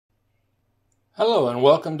Hello and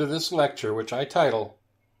welcome to this lecture which I title,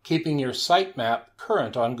 Keeping Your Sitemap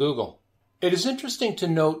Current on Google. It is interesting to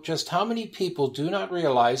note just how many people do not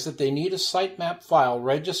realize that they need a sitemap file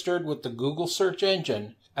registered with the Google search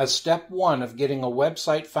engine as step one of getting a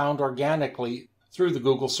website found organically through the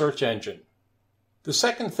Google search engine. The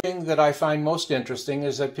second thing that I find most interesting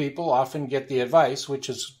is that people often get the advice, which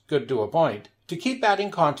is good to a point, to keep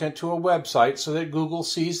adding content to a website so that Google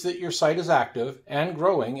sees that your site is active and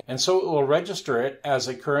growing, and so it will register it as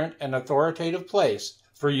a current and authoritative place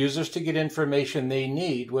for users to get information they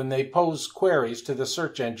need when they pose queries to the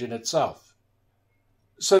search engine itself.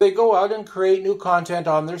 So they go out and create new content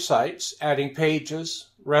on their sites, adding pages,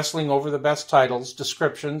 wrestling over the best titles,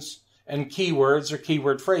 descriptions, and keywords or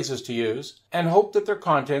keyword phrases to use, and hope that their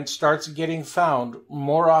content starts getting found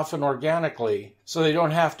more often organically so they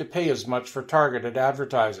don't have to pay as much for targeted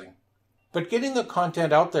advertising. But getting the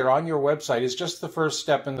content out there on your website is just the first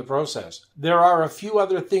step in the process. There are a few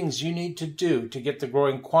other things you need to do to get the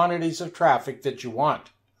growing quantities of traffic that you want.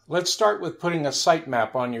 Let's start with putting a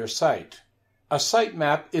sitemap on your site. A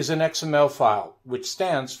sitemap is an XML file, which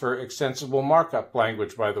stands for Extensible Markup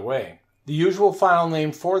Language, by the way. The usual file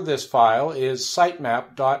name for this file is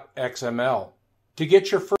sitemap.xml. To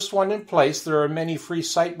get your first one in place, there are many free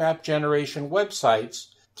sitemap generation websites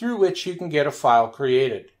through which you can get a file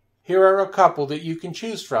created. Here are a couple that you can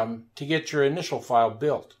choose from to get your initial file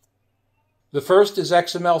built. The first is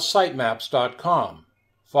xmlsitemaps.com,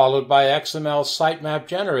 followed by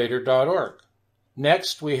xmlsitemapgenerator.org.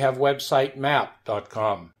 Next, we have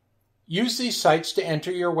websitemap.com. Use these sites to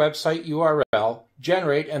enter your website URL,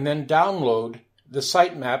 generate, and then download the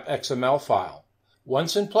sitemap XML file.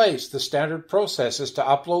 Once in place, the standard process is to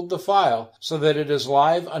upload the file so that it is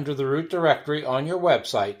live under the root directory on your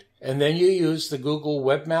website, and then you use the Google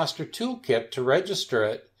Webmaster Toolkit to register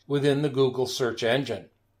it within the Google search engine.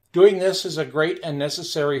 Doing this is a great and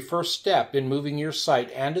necessary first step in moving your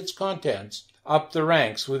site and its contents up the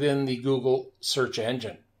ranks within the Google search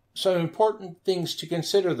engine. Some important things to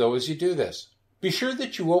consider, though, as you do this. Be sure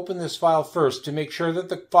that you open this file first to make sure that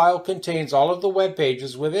the file contains all of the web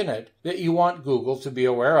pages within it that you want Google to be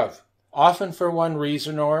aware of. Often for one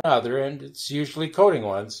reason or another, and it's usually coding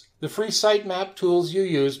ones, the free sitemap tools you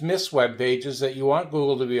use miss web pages that you want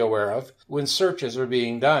Google to be aware of when searches are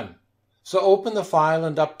being done. So open the file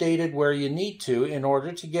and update it where you need to in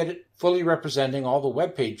order to get it fully representing all the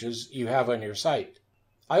web pages you have on your site.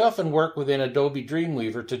 I often work within Adobe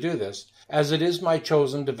Dreamweaver to do this, as it is my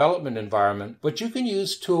chosen development environment, but you can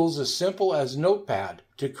use tools as simple as Notepad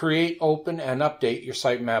to create, open, and update your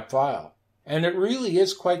sitemap file. And it really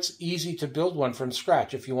is quite easy to build one from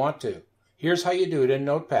scratch if you want to. Here's how you do it in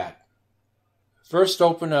Notepad. First,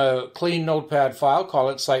 open a clean Notepad file, call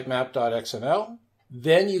it sitemap.xml.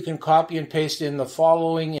 Then you can copy and paste in the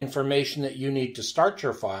following information that you need to start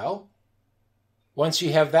your file. Once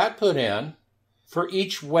you have that put in, for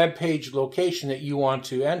each web page location that you want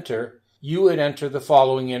to enter, you would enter the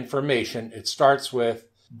following information. It starts with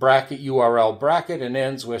bracket URL bracket and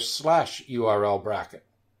ends with /URL bracket.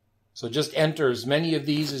 So just enter as many of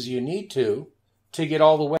these as you need to get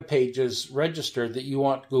all the web pages registered that you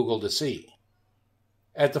want Google to see.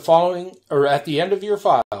 At the end of your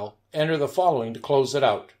file, enter the following to close it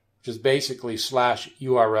out, which is basically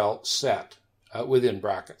 /URL set within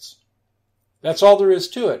brackets. That's all there is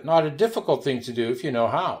to it. Not a difficult thing to do if you know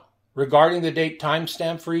how. Regarding the date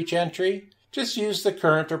timestamp for each entry, just use the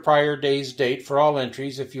current or prior day's date for all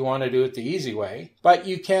entries if you want to do it the easy way, but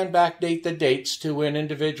you can backdate the dates to when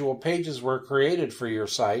individual pages were created for your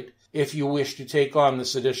site if you wish to take on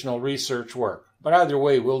this additional research work. But either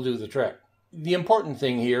way will do the trick. The important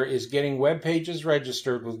thing here is getting web pages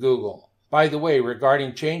registered with Google. By the way,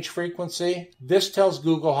 regarding change frequency, this tells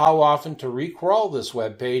Google how often to recrawl this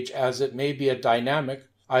web page, as it may be a dynamic,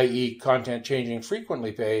 i.e. content changing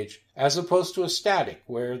frequently page, as opposed to a static,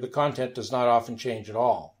 where the content does not often change at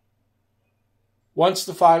all. Once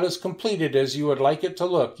the file is completed as you would like it to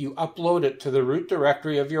look, you upload it to the root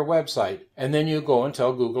directory of your website, and then you go and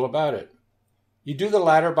tell Google about it. You do the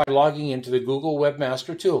latter by logging into the Google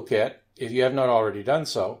Webmaster Toolkit, if you have not already done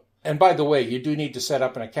so. And by the way, you do need to set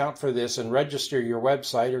up an account for this and register your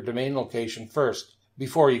website or domain location first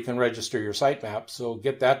before you can register your sitemap, so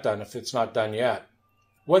get that done if it's not done yet.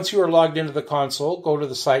 Once you are logged into the console, go to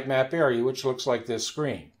the sitemap area, which looks like this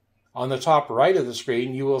screen. On the top right of the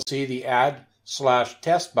screen, you will see the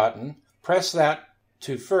Add/Test button. Press that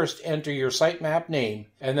to first enter your sitemap name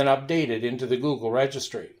and then update it into the Google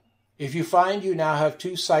registry. If you find you now have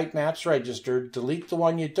 2 sitemaps registered, delete the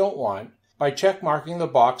one you don't want by check-marking the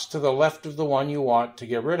box to the left of the one you want to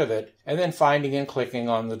get rid of it, and then finding and clicking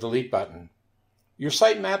on the delete button. Your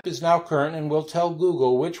sitemap is now current and will tell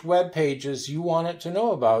Google which web pages you want it to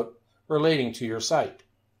know about relating to your site.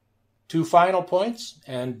 2 final points,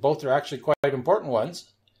 and both are actually quite important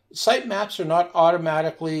ones. Sitemaps are not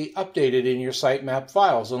automatically updated in your sitemap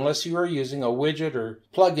files unless you are using a widget or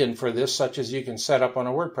plugin for this, such as you can set up on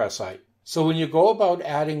a WordPress site. So when you go about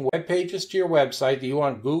adding web pages to your website that you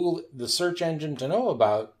want Google, the search engine, to know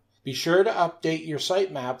about, be sure to update your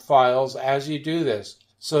sitemap files as you do this,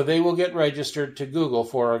 so they will get registered to Google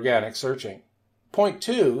for organic searching. Point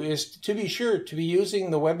 2 is to be sure to be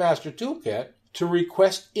using the Webmaster Toolkit to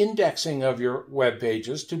request indexing of your web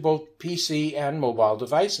pages to both PC and mobile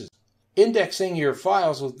devices. Indexing your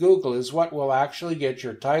files with Google is what will actually get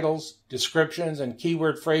your titles, descriptions, and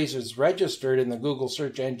keyword phrases registered in the Google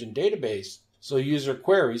search engine database so user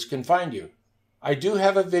queries can find you. I do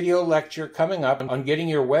have a video lecture coming up on getting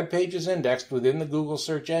your web pages indexed within the Google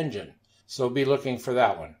search engine, so be looking for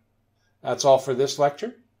that one. That's all for this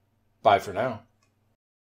lecture. Bye for now.